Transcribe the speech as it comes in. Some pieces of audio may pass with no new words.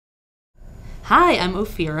Hi, I'm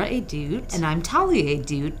Ophira Edut. And I'm Tali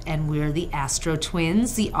Edut, and we're the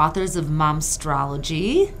AstroTwins, the authors of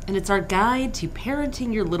Momstrology, and it's our guide to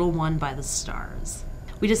parenting your little one by the stars.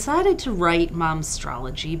 We decided to write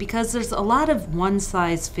Momstrology because there's a lot of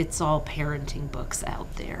one-size-fits-all parenting books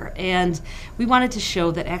out there, and we wanted to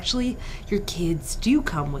show that actually your kids do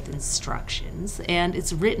come with instructions, and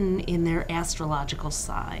it's written in their astrological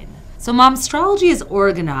sign. So Momstrology is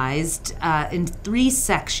organized in 3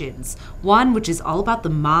 sections. One which is all about the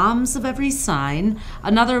moms of every sign,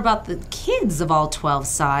 another about the kids of all 12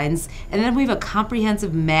 signs, and then we have a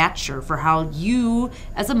comprehensive matcher for how you,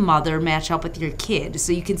 as a mother, match up with your kid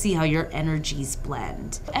so you can see how your energies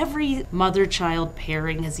blend. Every mother-child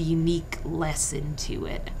pairing has a unique lesson to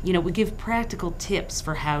it. You know, we give practical tips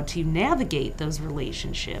for how to navigate those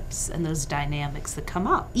relationships and those dynamics that come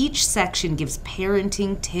up. Each section gives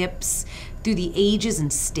parenting tips through the ages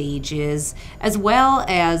and stages, as well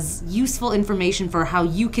as useful information for how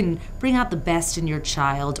you can bring out the best in your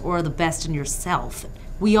child or the best in yourself.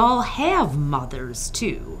 We all have mothers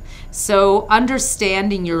too, so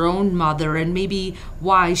understanding your own mother and maybe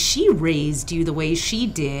why she raised you the way she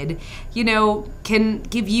did, you know, can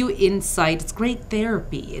give you insight. It's great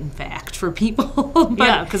therapy, in fact, for people.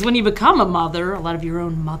 Yeah, because when you become a mother, a lot of your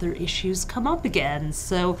own mother issues come up again,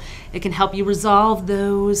 so it can help you resolve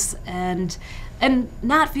those and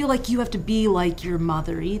not feel like you have to be like your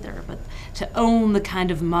mother either, but to own the kind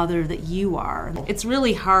of mother that you are. It's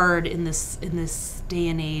really hard in this day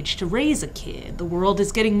and age to raise a kid. The world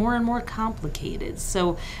is getting more and more complicated,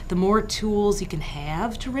 so the more tools you can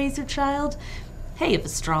have to raise your child, hey, if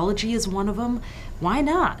astrology is one of them, why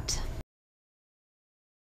not?